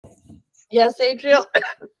Yes, Adriel.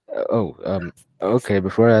 Oh, okay.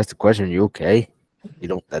 Before I ask the question, you okay? You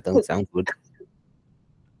don't. That don't sound good.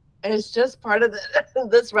 It's just part of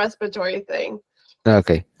this respiratory thing.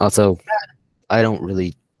 Okay. Also, I don't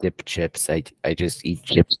really dip chips. I just eat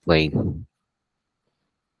chips plain.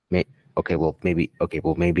 May, okay. Well, maybe. Okay.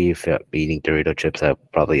 Well, maybe if I'm eating Dorito chips, I'll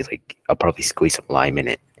probably squeeze some lime in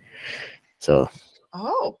it. So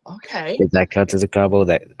Oh, okay. if that counts as a combo,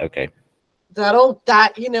 that okay.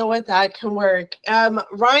 You know what, that can work.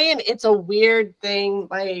 Ryan, it's a weird thing.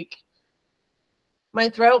 Like, my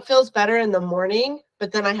throat feels better in the morning,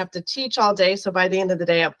 but then I have to teach all day. So by the end of the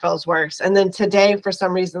day, it feels worse. And then today, for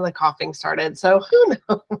some reason, the coughing started. So who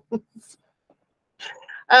knows?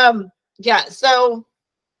 Yeah. So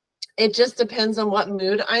it just depends on what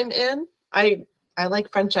mood I'm in. I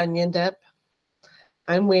like French onion dip.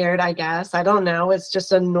 I'm weird, I guess. I don't know. It's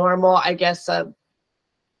just a normal, I guess, a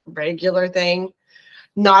regular thing.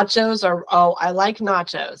 Nachos are, oh, I like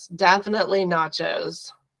nachos. Definitely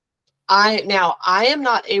nachos. I am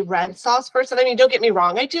not a red sauce person. I mean, don't get me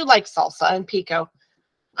wrong. I do like salsa and pico.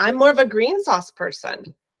 I'm more of a green sauce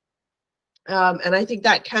person. And I think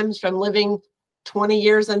that comes from living 20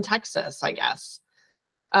 years in Texas, I guess.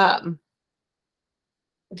 Um,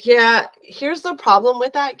 yeah, here's the problem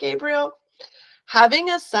with that, Gabriel. Having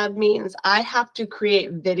a sub means I have to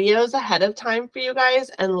create videos ahead of time for you guys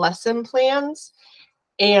and lesson plans.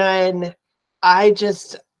 And I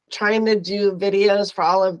just trying to do videos for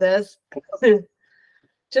all of this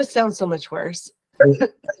just sounds so much worse.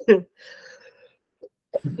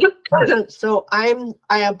 So I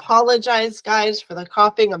apologize, guys, for the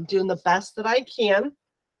coughing. I'm doing the best that I can.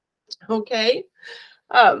 Okay.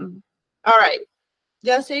 All right.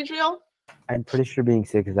 Yes, Adriel? I'm pretty sure being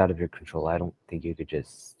sick is out of your control. I don't think you could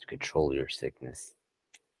just control your sickness.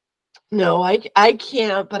 No, I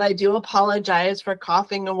can't, but I do apologize for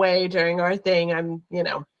coughing away during our thing.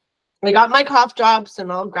 I got my cough drops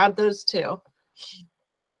and I'll grab those too.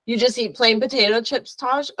 You just eat plain potato chips,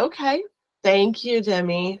 Taj? Okay. Thank you,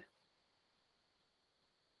 Demi.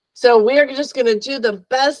 So we're just going to do the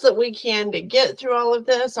best that we can to get through all of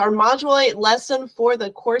this. Our Module 8 lesson for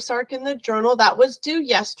the course arc in the journal, that was due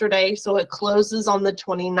yesterday, so it closes on the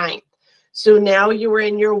 29th. So now you are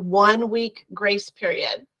in your 1 week grace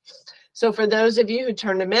period. So for those of you who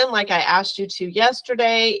turned them in, like I asked you to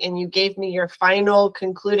yesterday, and you gave me your final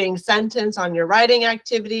concluding sentence on your writing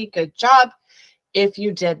activity, good job. If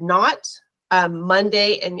you did not,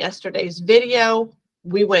 Monday and yesterday's video,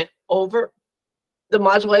 we went over the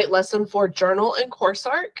Module 8 lesson for journal and course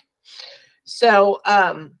arc. So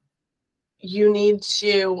you need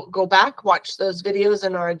to go back, watch those videos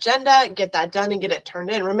in our agenda, get that done and get it turned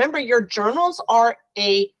in. Remember, your journals are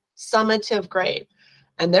a summative grade.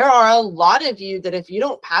 And there are a lot of you that if you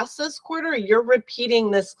don't pass this quarter, you're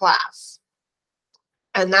repeating this class.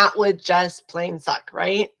 And that would just plain suck,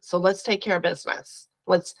 right? So let's take care of business.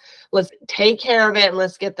 Let's take care of it and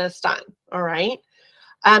let's get this done. All right.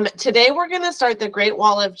 Today we're going to start the Great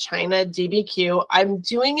Wall of China DBQ. I'm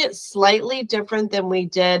doing it slightly different than we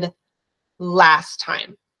did last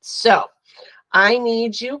time. So I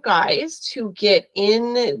need you guys to get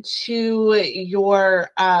into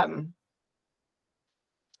your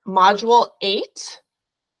Module 8,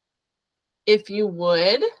 if you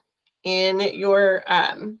would, in your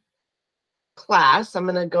class. I'm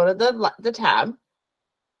going to go to the tab.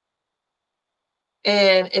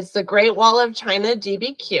 And it's the Great Wall of China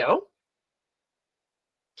DBQ.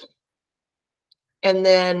 And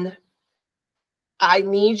then I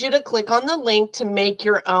need you to click on the link to make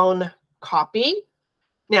your own copy.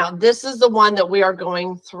 Now, this is the one that we are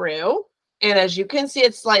going through. And as you can see,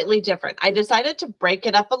 it's slightly different. I decided to break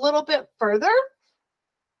it up a little bit further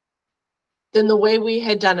than the way we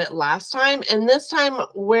had done it last time. And this time,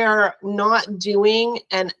 we're not doing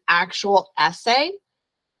an actual essay.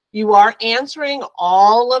 You are answering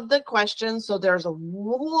all of the questions, so there's a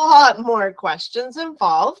lot more questions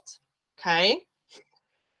involved, okay?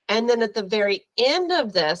 And then at the very end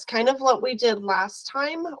of this, kind of what we did last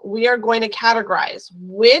time, we are going to categorize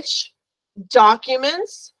which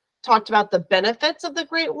documents talked about the benefits of the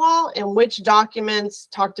Great Wall and which documents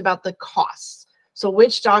talked about the costs. So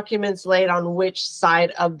which documents laid on which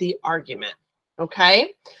side of the argument,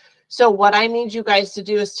 okay? So what I need you guys to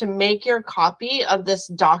do is to make your copy of this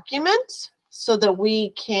document so that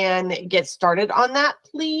we can get started on that,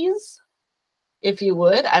 please. If you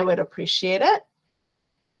would, I would appreciate it.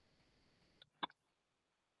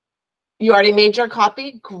 You already made your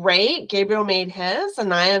copy? Great. Gabriel made his,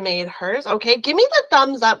 Anaya made hers. Okay, give me the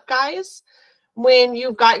thumbs up, guys, when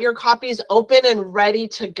you've got your copies open and ready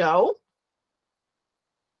to go.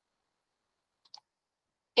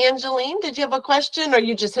 Angeline, did you have a question or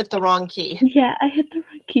you just hit the wrong key? Yeah, I hit the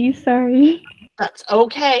wrong key. Sorry. That's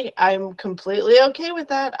okay. I'm completely okay with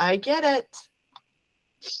that. I get it.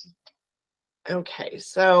 Okay,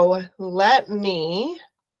 so let me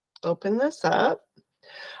open this up.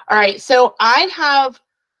 All right, so I have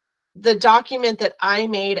the document that I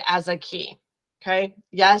made as a key. Okay,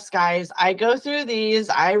 yes, guys, I go through these,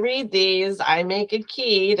 I read these, I make a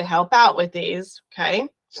key to help out with these. Okay,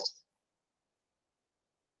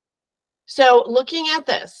 so looking at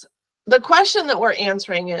this, the question that we're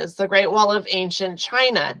answering is the Great Wall of Ancient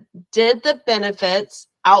China. Did the benefits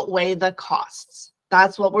outweigh the costs?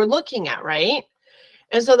 That's what we're looking at, right?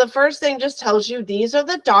 And so the first thing just tells you these are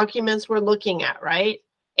the documents we're looking at, right?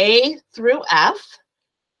 A through F.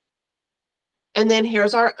 And then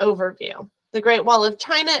here's our overview. The Great Wall of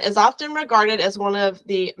China is often regarded as one of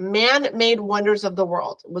the man-made wonders of the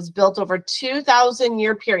world. It was built over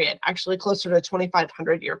 2,000-year period, actually closer to a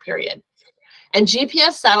 2,500-year period. And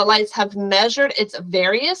GPS satellites have measured its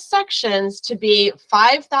various sections to be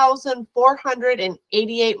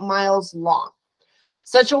 5,488 miles long.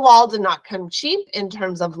 Such a wall did not come cheap in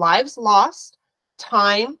terms of lives lost,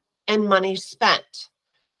 time, and money spent.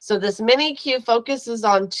 So this mini Q focuses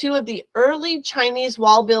on two of the early Chinese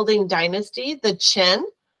wall building dynasty, the Qin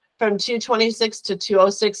from 226 to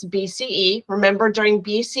 206 BCE. Remember, during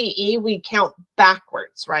BCE, we count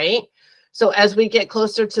backwards, right? So as we get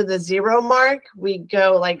closer to the 0 mark, we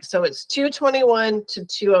go like, so it's 221 to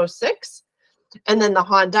 206. And then the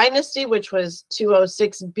Han Dynasty, which was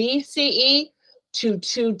 206 BCE to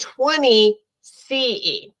 220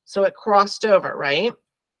 CE. So it crossed over, right?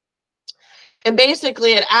 And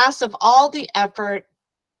basically it asked if all the effort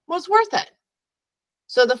was worth it.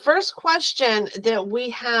 So the first question that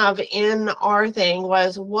we have in our thing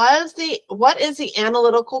was what is the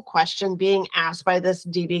analytical question being asked by this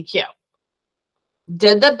DBQ?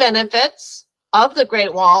 Did the benefits of the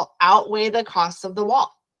Great Wall outweigh the costs of the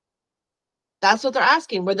wall? That's what they're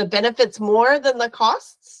asking. Were the benefits more than the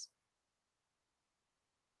costs?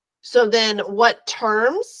 So then what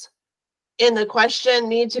terms in the question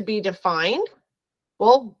need to be defined?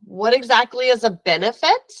 Well, what exactly is a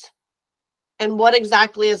benefit and what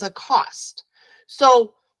exactly is a cost?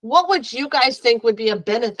 So what would you guys think would be a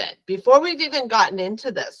benefit before we've even gotten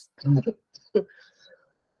into this?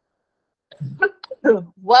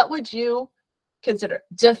 What would you consider?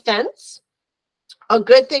 Defense? A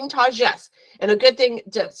good thing, Taj, yes. And a good thing,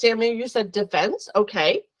 Samuel, you said defense.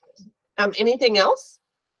 Okay. Anything else?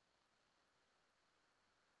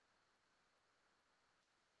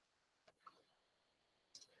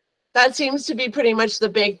 That seems to be pretty much the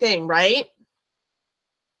big thing, right?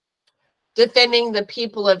 Defending the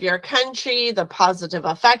people of your country, the positive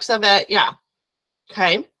effects of it. Yeah.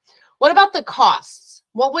 Okay. What about the costs?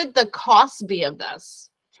 What would the costs be of this?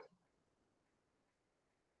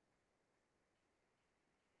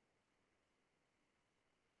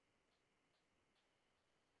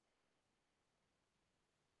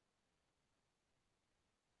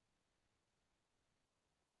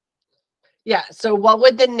 Yeah. So what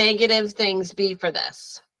would the negative things be for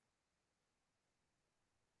this?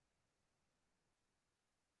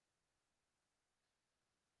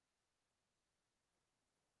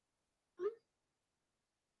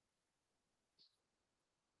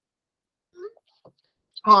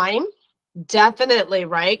 Time. Definitely,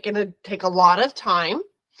 right? Going to take a lot of time.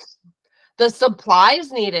 The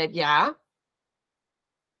supplies needed. Yeah.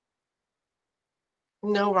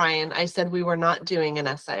 No, Ryan, I said we were not doing an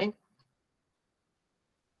essay.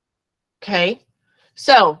 Okay.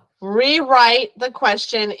 So rewrite the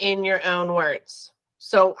question in your own words.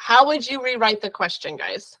 So how would you rewrite the question,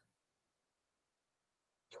 guys?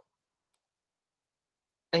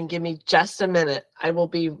 And give me just a minute. I will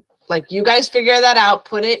be like, you guys figure that out.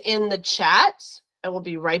 Put it in the chat. I will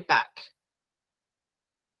be right back.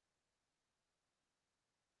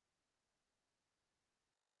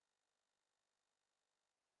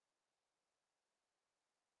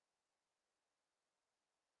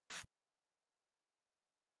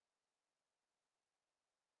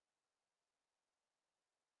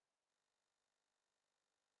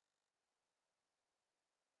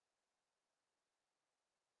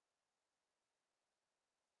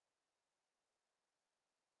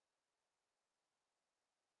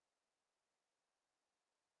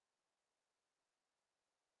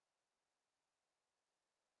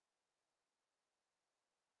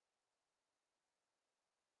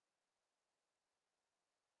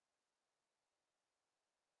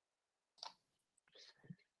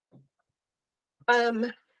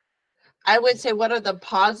 I would say, what are the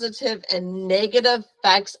positive and negative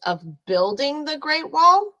effects of building the Great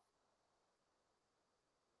Wall?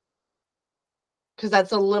 because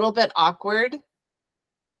that's a little bit awkward.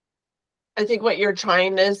 I think what you're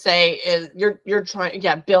trying to say is you're trying,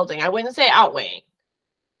 yeah, building. I wouldn't say outweighing.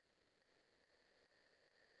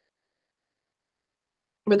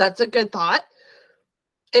 But that's a good thought.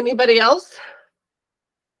 Anybody else?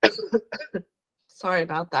 Sorry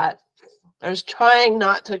about that. I was trying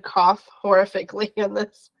not to cough horrifically in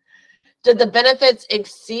this. Did the benefits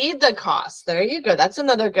exceed the costs? There you go. That's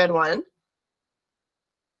another good one.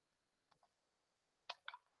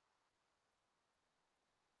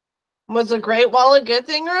 Was the Great Wall a good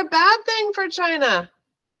thing or a bad thing for China?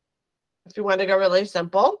 If you want to go really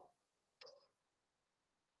simple.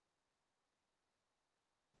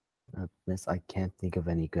 Miss, I can't think of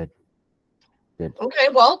any good. Okay,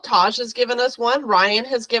 well, Taj has given us one. Ryan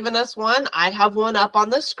has given us one. I have one up on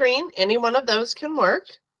the screen. Any one of those can work.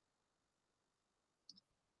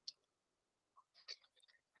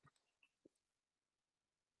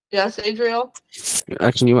 Yes, Adriel?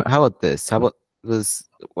 Actually, how about this? How about this?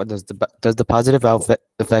 What does the positive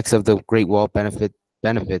effects of the Great Wall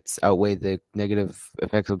benefits outweigh the negative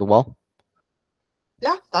effects of the wall?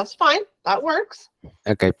 Yeah, that's fine. That works.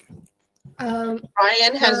 Okay.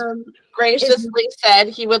 Ryan has graciously said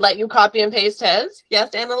he would let you copy and paste his.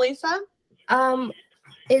 Yes, Annalisa?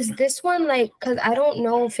 Is this one like, because I don't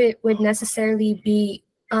know if it would necessarily be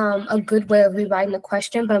a good way of rewriting the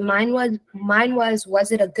question, but mine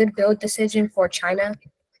was it a good build decision for China?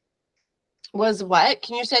 Was what?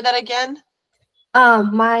 Can you say that again?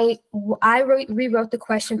 I rewrote the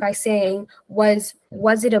question by saying, was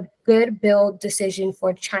it a good build decision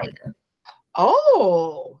for China?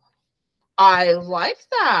 Oh, I like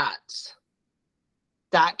that.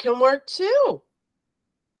 That can work too.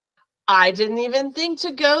 I didn't even think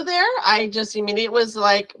to go there. I just immediately was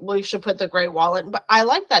like, we should put the Great Wall in. But I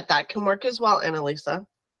like that. That can work as well, Annalisa.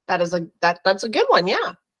 That's a good one.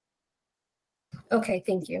 Yeah. Okay,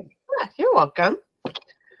 thank you. Yeah, you're welcome.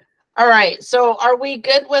 All right. So are we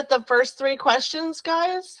good with the first three questions,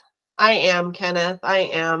 guys? I am, Kenneth. I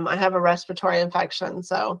am. I have a respiratory infection,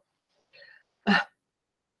 so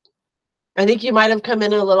I think you might have come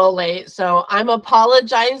in a little late. So I'm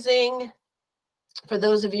apologizing for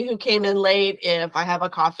those of you who came in late if I have a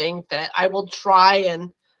coughing fit. I will try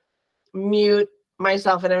and mute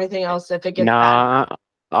myself and everything else if it gets bad.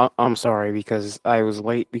 I'm sorry because I was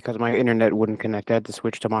late because my internet wouldn't connect. I had to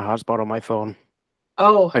switch to my hotspot on my phone.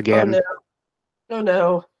 Oh, Again. Oh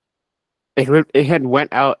no. It had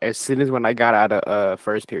went out as soon as when I got out of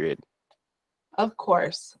first period. Of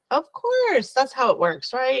course. Of course. That's how it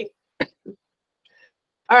works, right?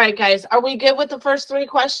 All right, guys. Are we good with the first three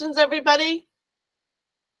questions, everybody?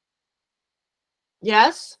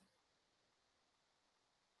 Yes?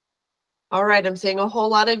 All right, I'm seeing a whole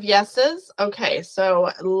lot of yeses. Okay, so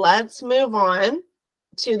let's move on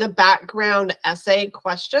to the background essay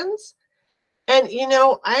questions. And, you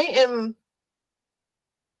know,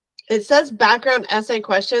 it says background essay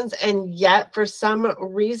questions, and yet for some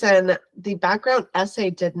reason, the background essay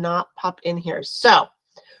did not pop in here. So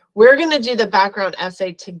we're going to do the background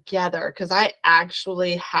essay together because I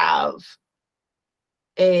actually have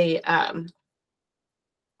a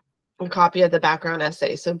copy of the background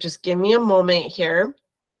essay. So just give me a moment here.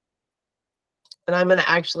 And I'm going to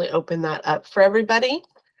actually open that up for everybody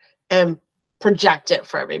and project it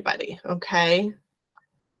for everybody. Okay.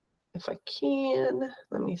 If I can,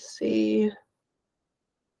 let me see.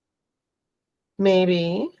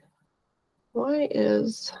 Maybe. Why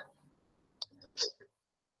is...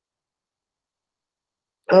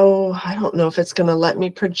 Oh, I don't know if it's going to let me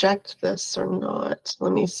project this or not.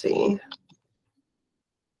 Let me see.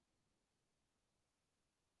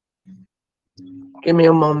 Give me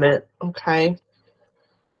a moment, okay?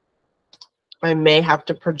 I may have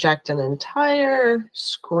to project an entire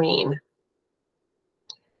screen.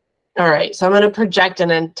 All right, so I'm going to project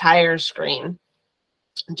an entire screen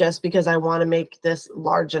just because I want to make this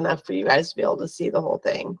large enough for you guys to be able to see the whole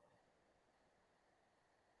thing.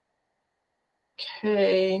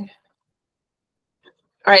 Okay.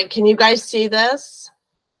 All right, can you guys see this?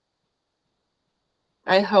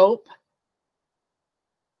 I hope.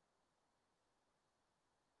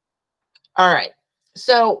 All right.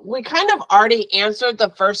 So we kind of already answered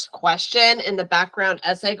the first question in the background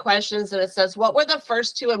essay questions, and it says, what were the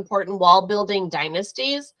first two important wall building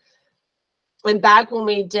dynasties? And back when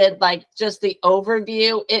we did like just the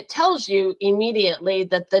overview, it tells you immediately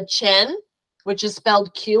that the Qin, which is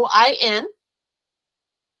spelled Qin,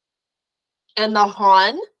 and the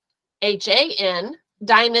Han, Han,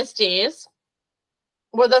 dynasties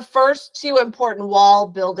were the first two important wall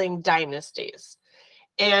building dynasties.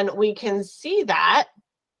 And we can see that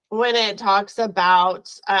when it talks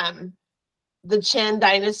about the Qin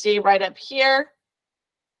dynasty right up here.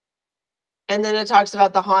 And then it talks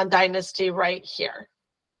about the Han dynasty right here.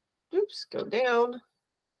 Oops, go down.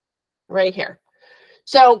 Right here.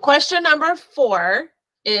 So question number 4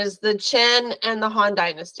 is the Qin and the Han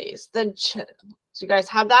dynasties. So you guys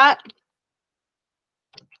have that?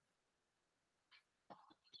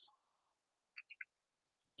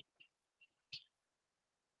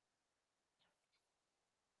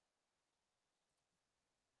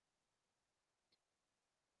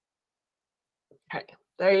 Okay,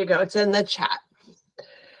 there you go. It's in the chat.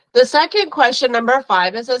 The second question, number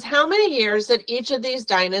 5, it says, how many years did each of these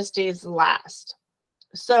dynasties last?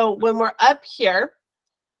 So when we're up here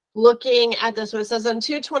looking at this one, it says in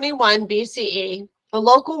 221 BCE, a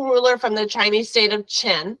local ruler from the Chinese state of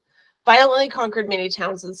Qin violently conquered many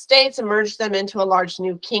towns and states and merged them into a large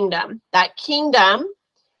new kingdom. That kingdom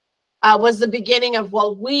was the beginning of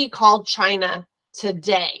what we call China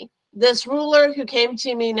today. This ruler, who came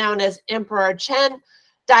to be known as Emperor Qin,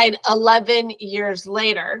 died 11 years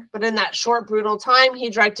later. But in that short, brutal time, he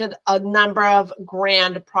directed a number of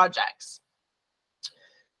grand projects.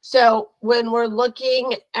 So when we're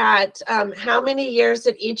looking at how many years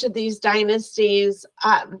did each of these dynasties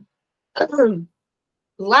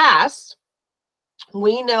last,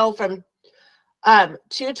 we know from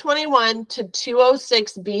 221 to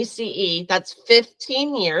 206 BCE, that's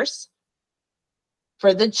 15 years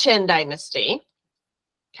for the Qin dynasty.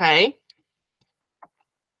 Okay.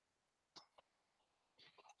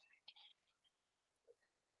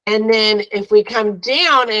 And then if we come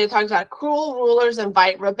down and it talks about cruel rulers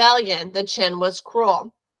invite rebellion, the Qin was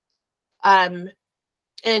cruel. In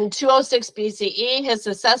 206 BCE, his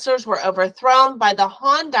successors were overthrown by the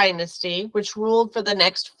Han dynasty, which ruled for the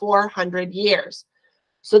next 400 years.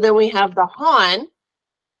 So then we have the Han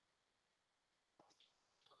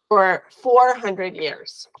for 400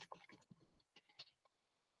 years.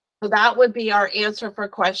 So that would be our answer for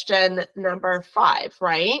question number 5,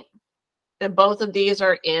 right? And both of these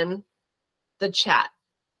are in the chat.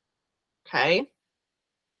 Okay.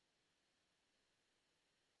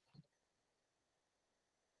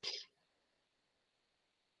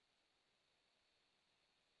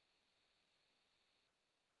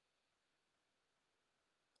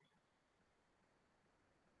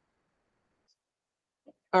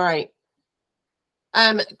 All right.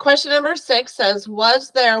 Question number 6 says,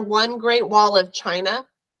 was there one Great Wall of China?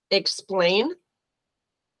 Explain.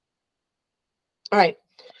 All right.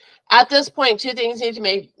 At this point, 2 things need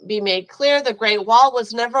to be made clear. The Great Wall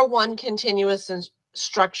was never one continuous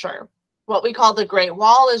structure. What we call the Great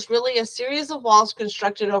Wall is really a series of walls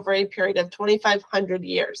constructed over a period of 2,500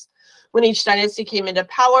 years. When each dynasty came into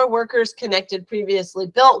power, workers connected previously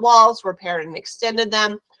built walls, repaired and extended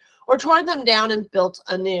them, or tore them down and built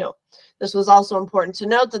anew. This was also important to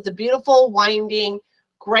note that the beautiful, winding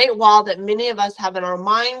Great Wall that many of us have in our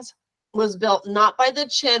minds was built not by the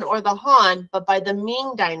Qin or the Han, but by the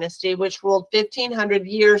Ming dynasty, which ruled 1,500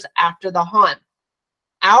 years after the Han.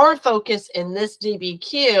 Our focus in this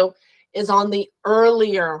DBQ is on the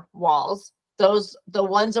earlier walls, the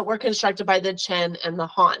ones that were constructed by the Qin and the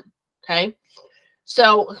Han. Okay,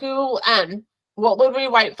 so what would we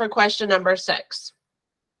write for question number 6?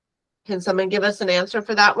 Can someone give us an answer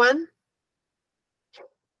for that one?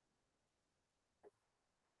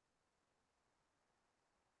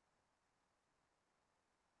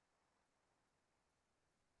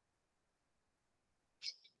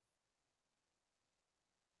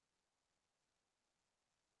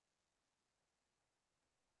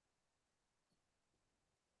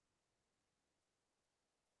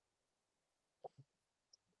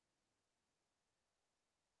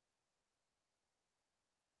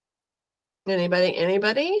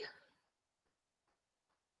 Anybody?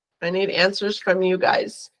 I need answers from you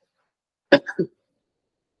guys.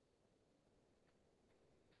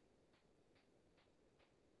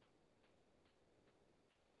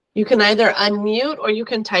 You can either unmute or you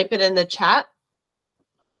can type it in the chat.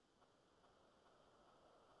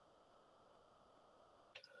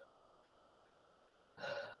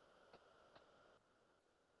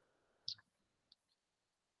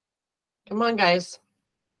 Come on, guys.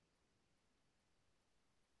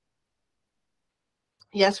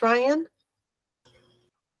 Yes, Ryan?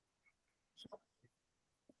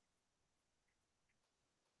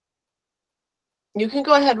 You can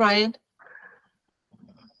go ahead, Ryan.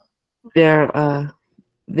 There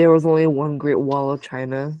was only one Great Wall of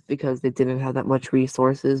China because they didn't have that much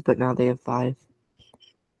resources, but now they have 5.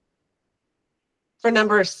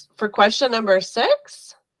 For question number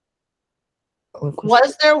 6,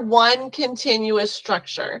 was there one continuous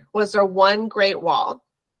structure? Was there one Great Wall?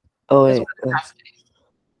 Oh, wait.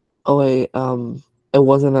 Oh wait, it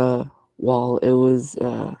wasn't a wall. It was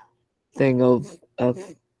a thing of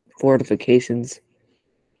fortifications.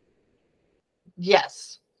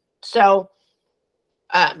 Yes. So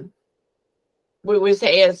what we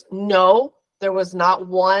say is no, there was not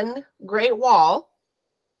one Great Wall.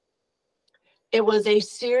 It was a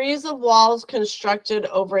series of walls constructed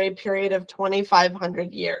over a period of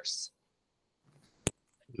 2,500 years.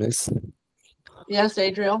 Miss, Yes,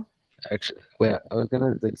 Adriel? actually, wait, I was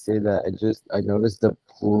gonna like say that I noticed the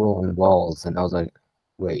plural in walls, and I was like,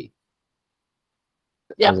 wait.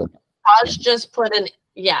 I Yep. was like, Taj just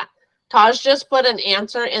put an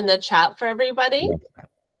answer in the chat for everybody.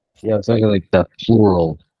 yeah, it's like the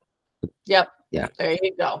plural. Yep. Yeah. There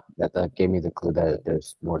you go. That gave me the clue that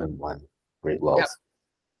there's more than one Great Walls. Yep.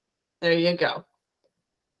 There you go.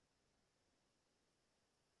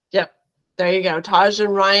 Yep. There you go. Taj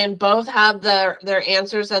and Ryan both have their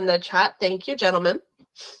answers in the chat. Thank you, gentlemen.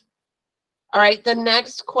 All right. The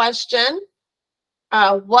next question.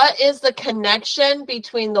 What is the connection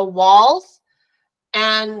between the walls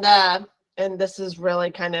and this is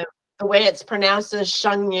really kind of the way it's pronounced is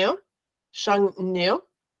Shangnu. Shangnu.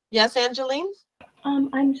 Yes, Angeline?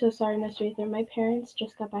 I'm so sorry, Miss Ruther. My parents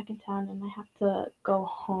just got back in town and I have to go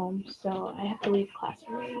home, so I have to leave class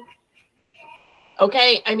early.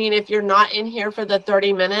 Okay, I mean, if you're not in here for the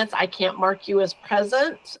 30 minutes, I can't mark you as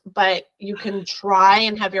present, but you can try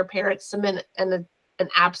and have your parents submit an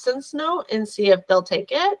absence note and see if they'll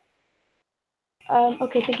take it.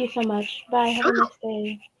 Okay, thank you so much. Bye, have a nice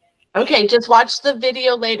day. Okay, just watch the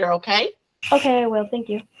video later, okay? Okay, I will. Thank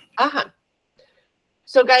you. Uh-huh.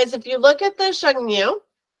 So guys, if you look at the Shangnu,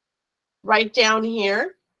 right down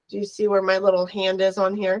here, do you see where my little hand is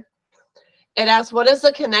on here? It asks, what is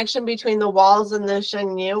the connection between the walls and the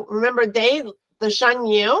Shangnu? Remember, the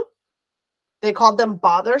Shangnu, they called them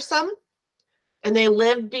bothersome, and they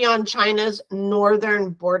lived beyond China's northern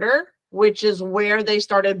border, which is where they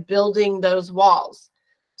started building those walls.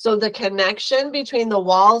 So the connection between the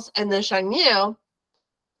walls and the Shangnu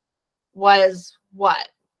was what?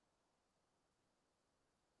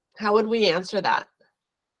 How would we answer that?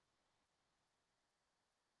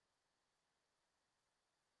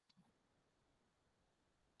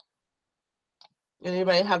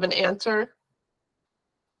 Anybody have an answer?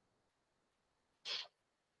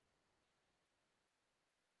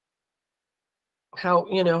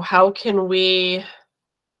 How can we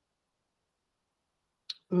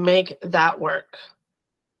make that work?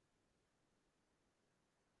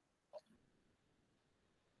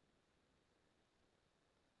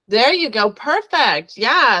 There you go. Perfect.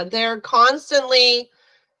 Yeah, their incursions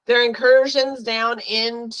down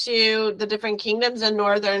into the different kingdoms in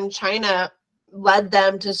northern China led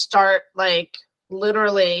them to start like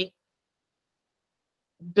literally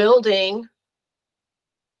building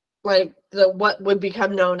like what would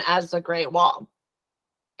become known as the Great Wall.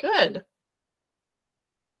 Good.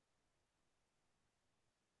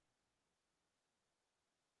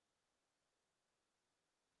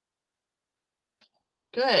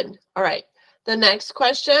 Good. All right. The next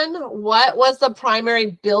question, what was the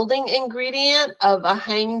primary building ingredient of a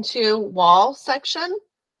hang-to wall section?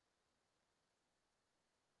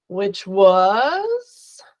 Which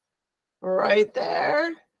was right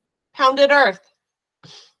there, pounded earth.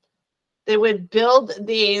 They would build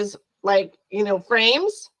these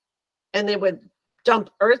frames, and they would dump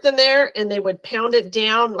earth in there and they would pound it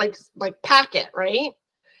down like pack it, right?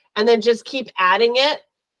 And then just keep adding it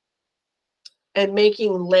and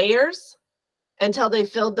making layers until they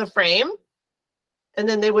filled the frame. And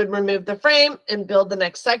then they would remove the frame and build the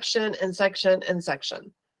next section and section and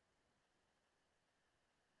section.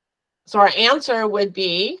 So our answer would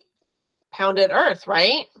be pounded earth,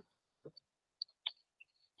 right?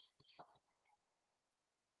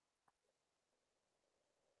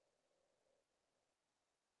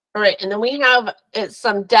 All right, and then we have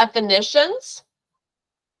some definitions.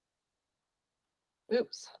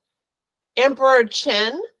 Oops. Emperor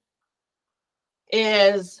Qin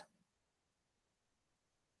is,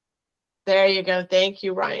 there you go. Thank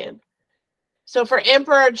you, Ryan. So for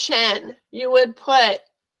Emperor Qin, you would put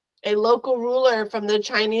a local ruler from the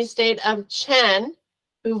Chinese state of Qin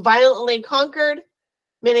who violently conquered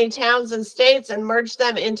many towns and states and merged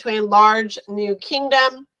them into a large new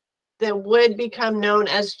kingdom that would become known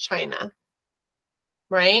as China,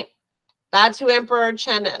 right? That's who Emperor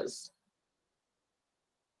Qin is.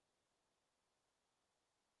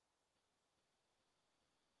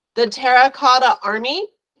 The Terracotta Army,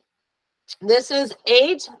 this is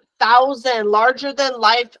 8,000 larger than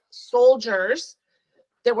life soldiers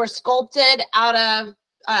that were sculpted out of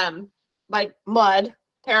like mud,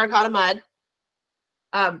 terracotta mud.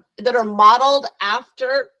 that are modeled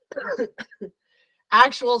after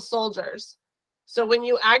actual soldiers. So when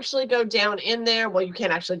you actually go down in there, well, you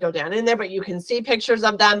can't actually go down in there, but you can see pictures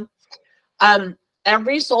of them.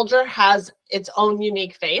 Every soldier has its own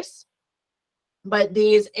unique face. But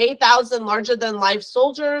these 8,000 larger-than-life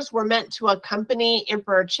soldiers were meant to accompany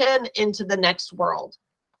Emperor Qin into the next world.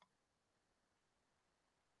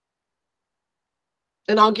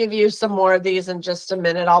 And I'll give you some more of these in just a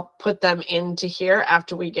minute. I'll put them into here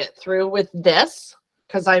after we get through with this,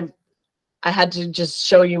 because I had to just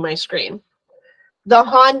show you my screen. The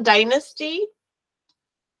Han Dynasty,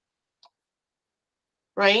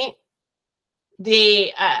 right?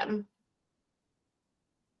 The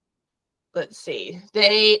let's see,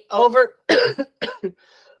 they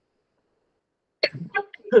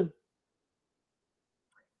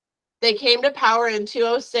they came to power in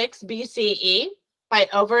 206 BCE by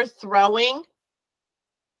overthrowing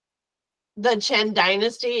the Qin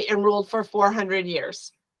dynasty and ruled for 400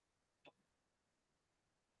 years.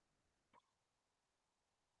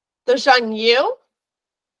 The Shangyu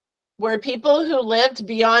were people who lived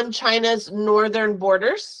beyond China's northern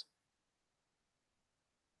borders.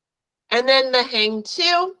 And then the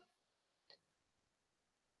Hangtu,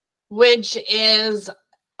 which is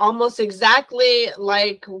almost exactly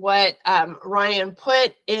like what Ryan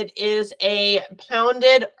put. It is a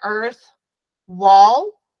pounded earth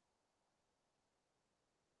wall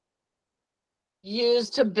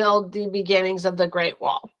used to build the beginnings of the Great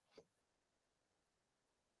Wall.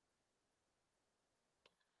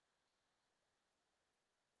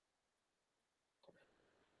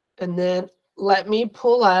 And then let me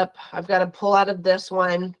pull up. I've got to pull out of this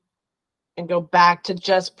one and go back to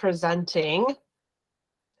just presenting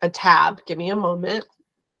a tab. Give me a moment.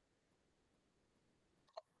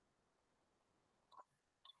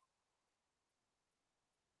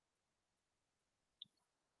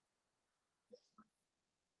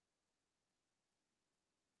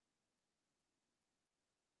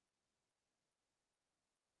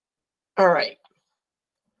 All right.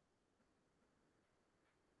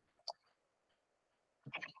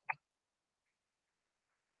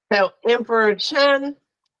 So Emperor Chen,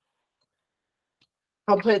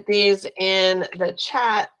 I'll put these in the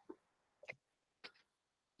chat.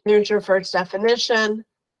 Here's your first definition.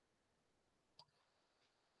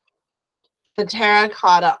 The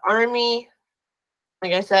Terracotta Army.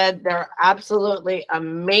 Like I said, they're absolutely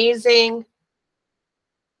amazing.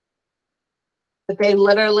 But they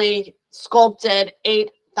literally sculpted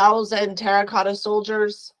 8,000 terracotta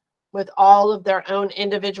soldiers with all of their own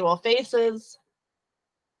individual faces.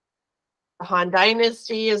 The Han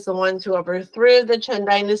Dynasty is the ones who overthrew the Qin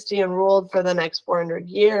Dynasty and ruled for the next 400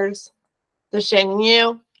 years. The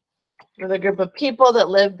Shangyu are the group of people that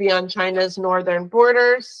live beyond China's northern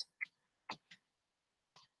borders.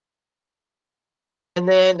 And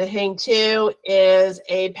then the Hangtu is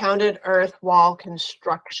a pounded earth wall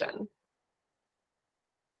construction.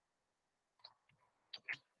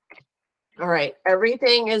 All right,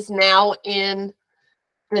 everything is now in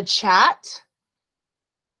the chat.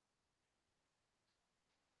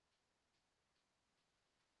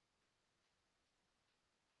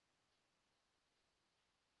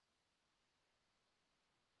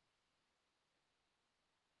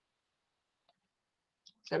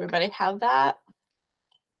 Does everybody have that?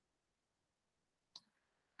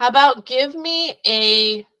 How about give me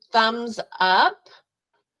a thumbs up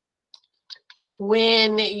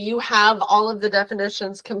when you have all of the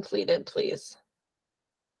definitions completed, please.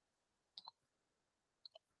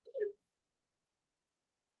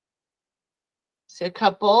 See a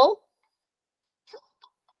couple.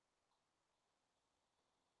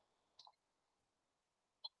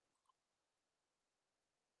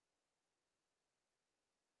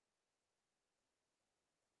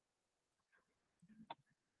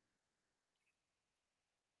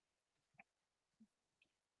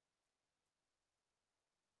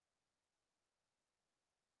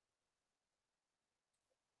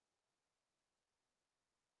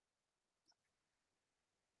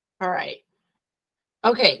 All right.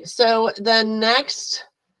 Okay, so the next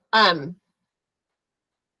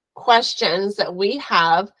questions that we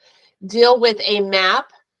have deal with a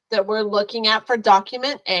map that we're looking at for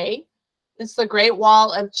document A. It's the Great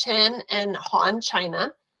Wall of Qin and Han,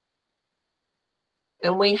 China.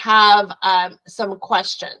 And we have some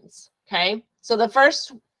questions, okay? So the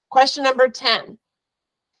first question, number 10.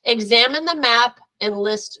 Examine the map and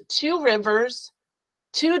list 2 rivers,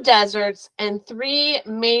 2 deserts, and 3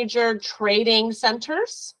 major trading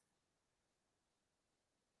centers.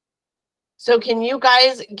 So can you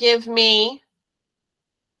guys give me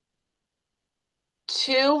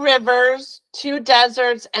 2 rivers, 2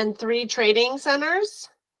 deserts, and 3 trading centers?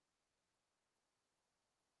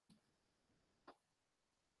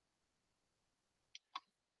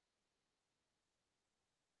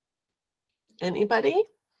 Anybody?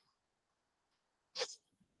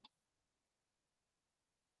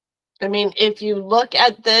 I mean, if you look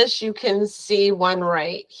at this, you can see one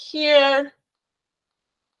right here.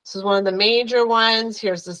 This is one of the major ones.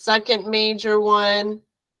 Here's the second major one.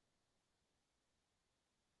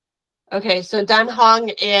 Okay, so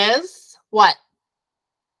Dunhuang is what?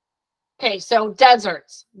 Okay, so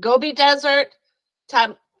deserts. Gobi Desert,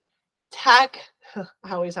 I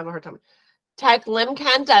always have a hard time.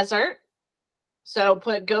 Taklamakan Desert. So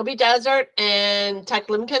put Gobi Desert and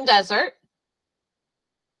Taklamakan Desert.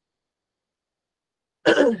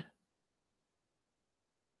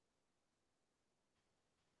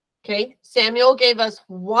 Okay, Samuel gave us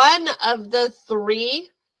one of the 3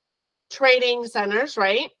 trading centers,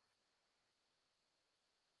 right?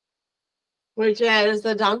 Which is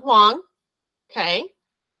the Dunhuang. Okay.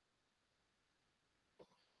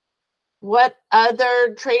 What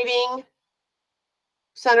other trading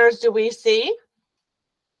centers do we see?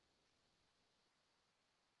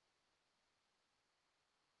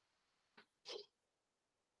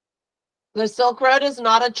 The Silk Road is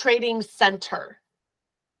not a trading center.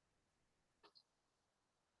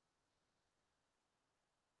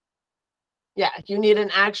 Yeah, you need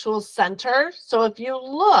an actual center. So if you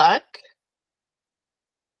look,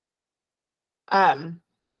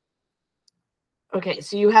 okay,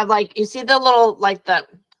 so you have like, you see the little, like the,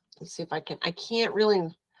 let's see if I can't really,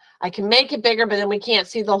 I can make it bigger, but then we can't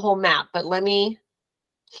see the whole map. But let me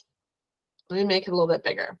make it a little bit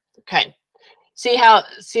bigger. Okay. See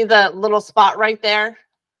the little spot right there?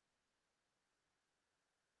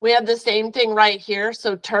 We have the same thing right here.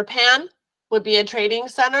 So Turpan would be a trading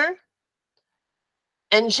center.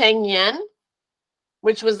 And Chengyan,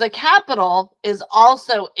 which was the capital, is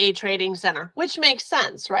also a trading center, which makes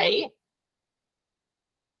sense, right?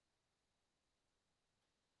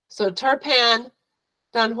 So Turpan,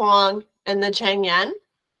 Dunhuang, and the Chengyan.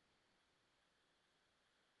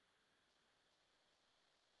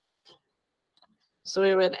 So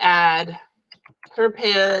we would add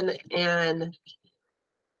Turpan and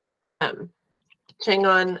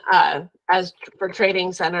Chang'an as for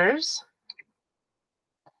trading centers.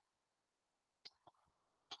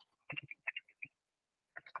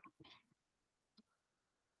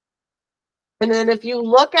 And then if you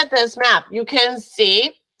look at this map, you can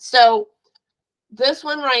see, so this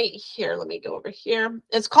one right here, let me go over here.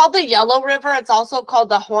 It's called the Yellow River. It's also called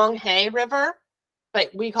the Huanghe River,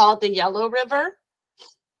 but we call it the Yellow River.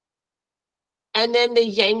 And then the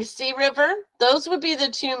Yangtze River. Those would be the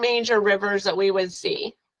 2 major rivers that we would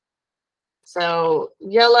see. So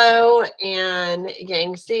Yellow and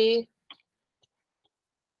Yangtze.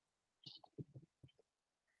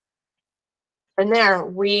 And there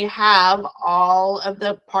we have all of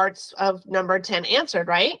the parts of number 10 answered,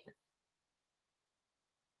 right?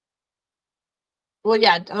 Well,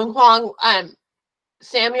 yeah, Dunhuang,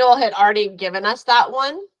 Samuel had already given us that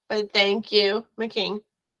one, but thank you, McKing.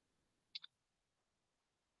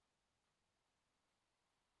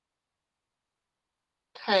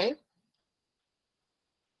 Okay.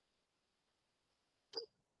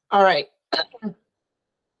 All right.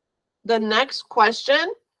 The next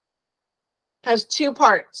question has 2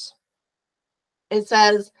 parts. It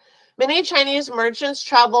says, many Chinese merchants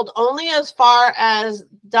traveled only as far as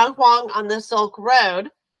Dunhuang on the Silk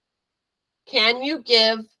Road. Can you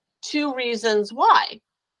give 2 reasons why?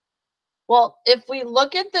 Well, if we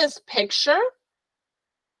look at this picture,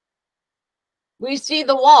 we see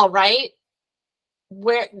the wall, right?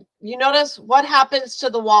 Where you notice what happens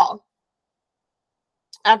to the wall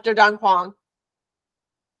after Dunhuang.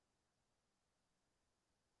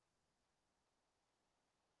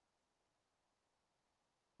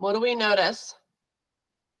 What do we notice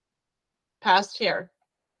past here?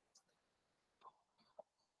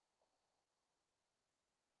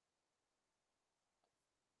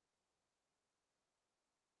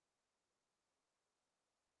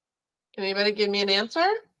 Can anybody give me an answer?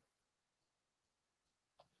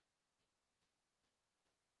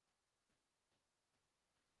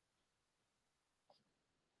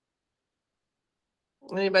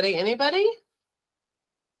 Anybody? Anybody?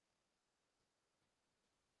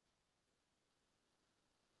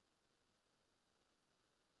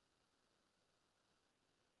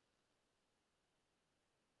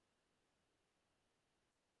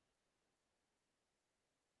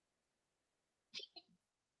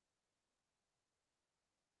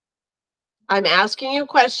 I'm asking you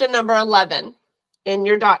question number 11 in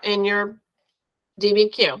your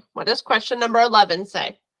DBQ. What does question number 11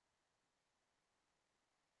 say?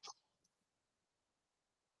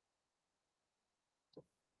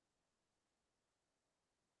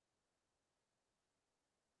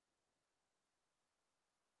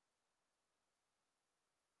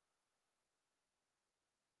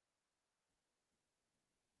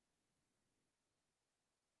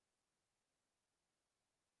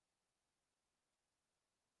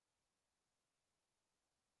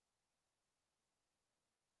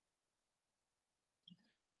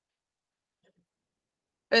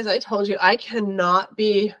 As I told you, I cannot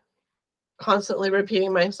be constantly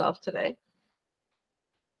repeating myself today.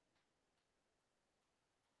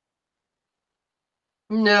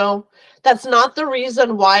 No, that's not the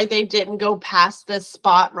reason why they didn't go past this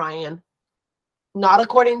spot, Ryan. Not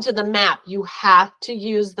according to the map. You have to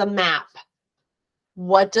use the map.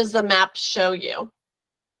 What does the map show you?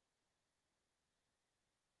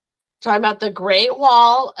 Talking about the Great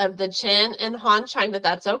Wall of the Qin and Han China.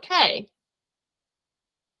 That's okay.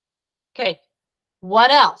 Okay.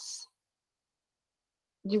 What else?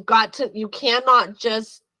 You cannot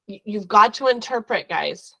just, you've got to interpret,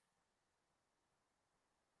 guys.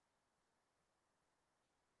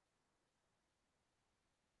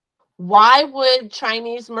 Why would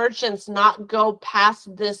Chinese merchants not go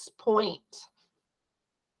past this point?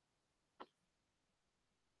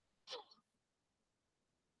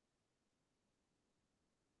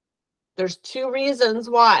 There's two reasons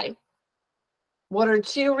why. What are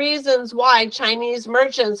two reasons why Chinese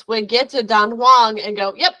merchants would get to Dunhuang and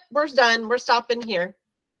go, yep, we're done. We're stopping here.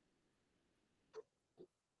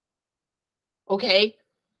 Okay.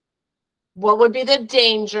 What would be the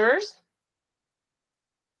dangers?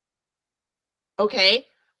 Okay.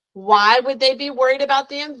 Why would they be worried about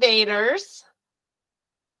the invaders?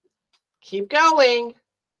 Keep going.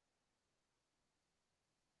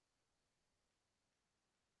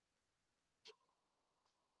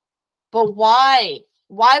 But why?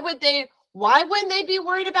 Why wouldn't they be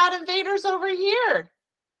worried about invaders over here?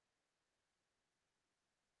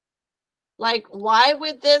 Like, why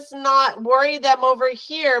would this not worry them over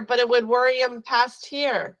here, but it would worry them past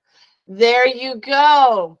here? There you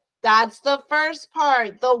go. That's the first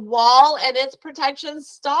part. The wall and its protection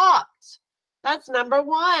stopped. That's number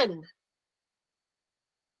one.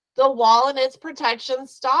 The wall and its protection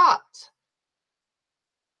stopped.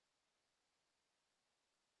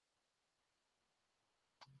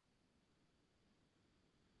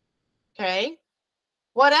 Okay.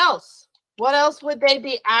 What else? What else would they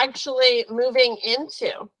be actually moving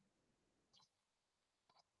into?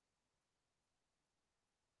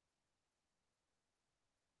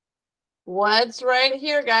 What's right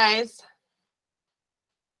here, guys?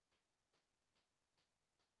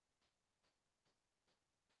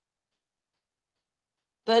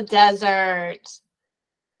 The desert.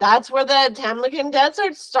 That's where the Tamlican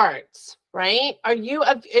Desert starts, right?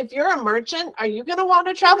 If you're a merchant, are you going to want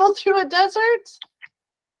to travel through a desert?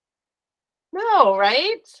 No,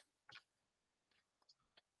 right?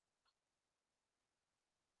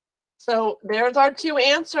 So there's our two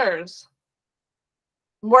answers.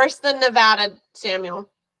 Worse than Nevada, Samuel.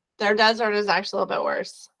 Their desert is actually a little bit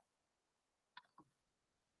worse.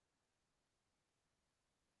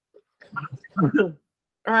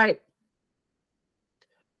 All right.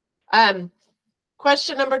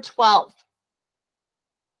 Question number 12.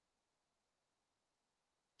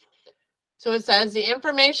 So it says the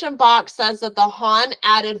information box says that the Han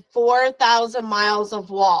added 4,000 miles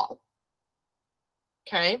of wall.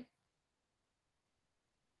 Okay.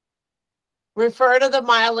 Refer to the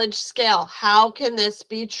mileage scale. How can this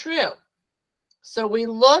be true? So we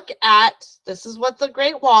look at, this is what the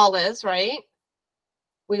Great Wall is, right?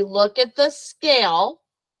 We look at the scale.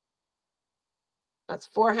 That's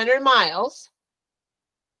 400 miles.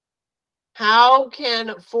 How can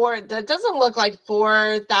that doesn't look like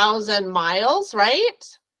 4,000 miles,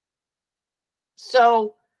 right?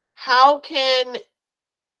 So how can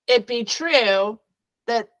it be true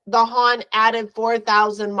that the Han added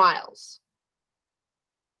 4,000 miles?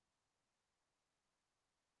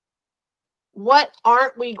 What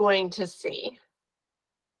aren't we going to see?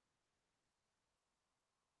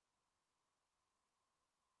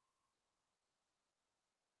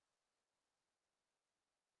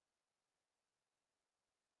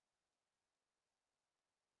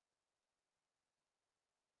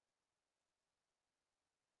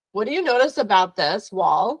 What do you notice about this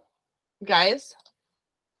wall, guys?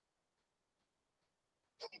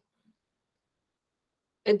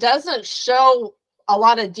 It doesn't show a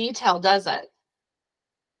lot of detail, does it?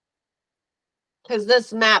 Because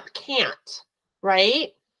this map can't, right?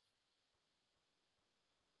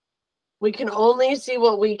 We can only see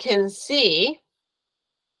what we can see.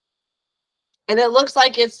 And it looks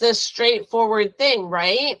like it's this straightforward thing,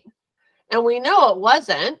 right? And we know it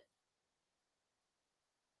wasn't.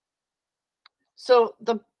 So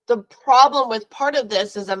the problem with part of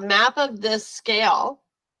this is a map of this scale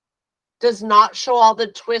does not show all the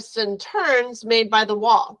twists and turns made by the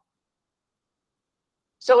wall.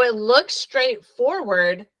 So it looks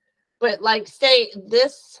straightforward, but like say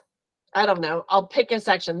this, I don't know, I'll pick a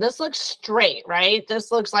section. This looks straight, right?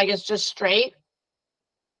 This looks like it's just straight.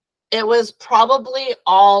 It was probably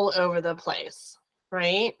all over the place,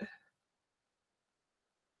 right?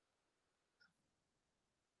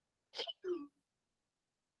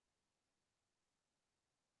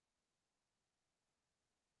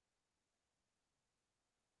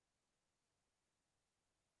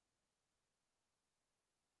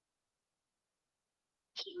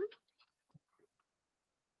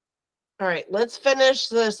 All right, let's finish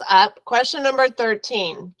this up. Question number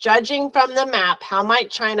 13. Judging from the map, how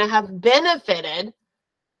might China have benefited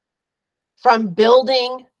from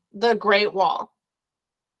building the Great Wall?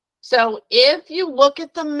 So if you look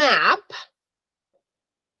at the map,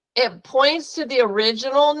 it points to the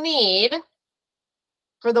original need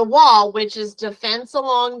for the wall, which is defense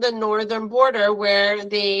along the northern border where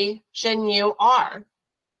the Xinyu are,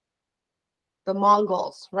 the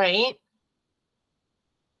Mongols, right?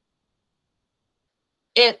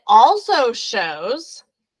 It also shows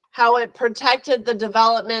how it protected the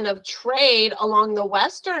development of trade along the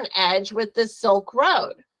western edge with the Silk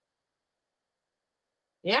Road.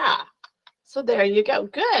 Yeah, so there you go.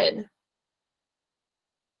 Good.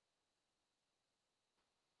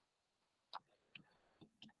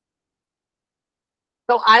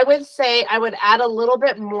 So I would say I would add a little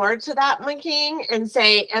bit more to that, my king, and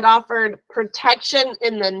say it offered protection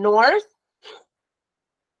in the north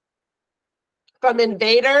from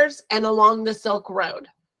invaders and along the Silk Road.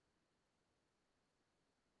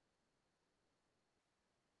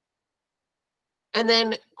 And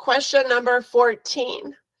then question number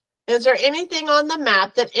 14. Is there anything on the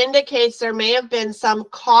map that indicates there may have been some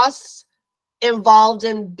costs involved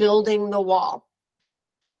in building the wall?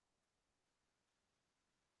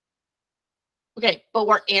 Okay, but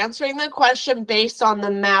we're answering the question based on the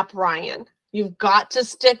map, Ryan. You've got to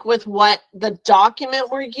stick with what the document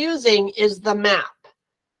we're using is the map.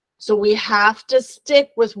 So we have to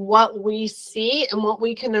stick with what we see and what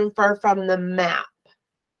we can infer from the map.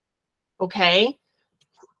 Okay?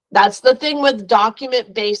 That's the thing with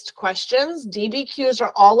document-based questions. DBQs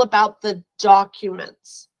are all about the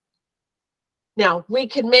documents. Now, we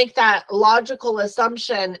can make that logical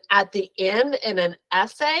assumption at the end in an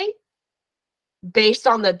essay based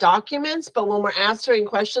on the documents, but when we're answering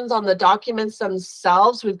questions on the documents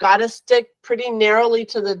themselves, we've got to stick pretty narrowly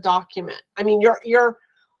to the document. I mean, you're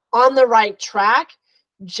on the right track,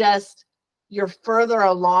 just you're further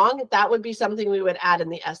along. That would be something we would add in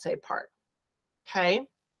the essay part. Okay.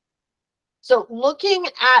 So looking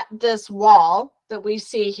at this wall that we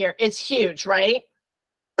see here, it's huge, right?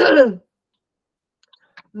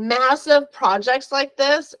 Massive projects like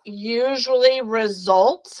this usually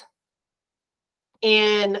result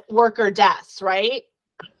in worker deaths, right?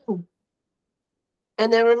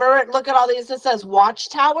 And then remember, look at all these, it says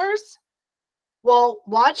watchtowers. Well,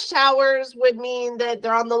 watchtowers would mean that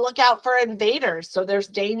they're on the lookout for invaders. So there's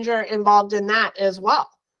danger involved in that as well.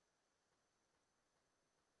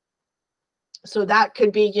 So that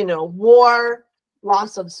could be, you know, war,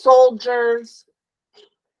 loss of soldiers.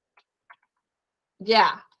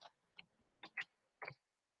 Yeah.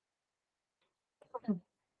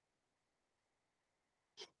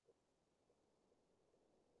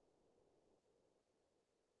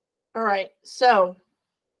 All right. So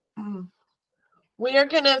we are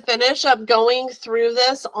going to finish up going through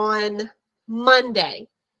this on Monday.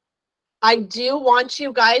 I do want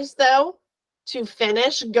you guys, though, to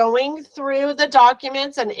finish going through the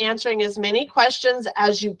documents and answering as many questions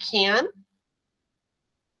as you can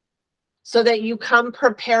so that you come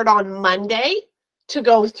prepared on Monday to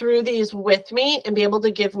go through these with me and be able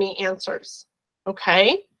to give me answers.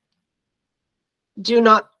 Okay? Do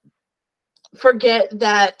not forget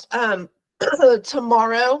that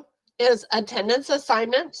tomorrow is attendance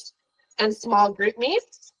assignments and small group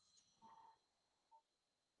meets.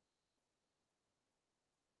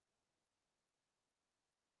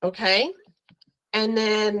 Okay. And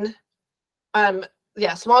then,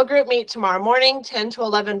 yeah, small group meet tomorrow morning, 10 to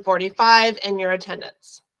 11:45, and your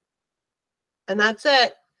attendance. And that's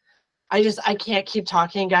it. I can't keep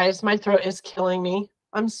talking, guys. My throat is killing me.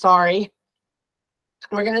 I'm sorry.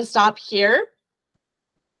 We're going to stop here.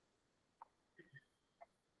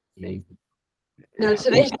 Maybe. No,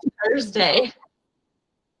 today's Thursday.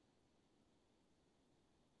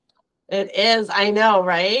 It is. I know,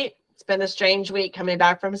 right? It's been a strange week coming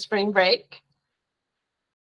back from spring break.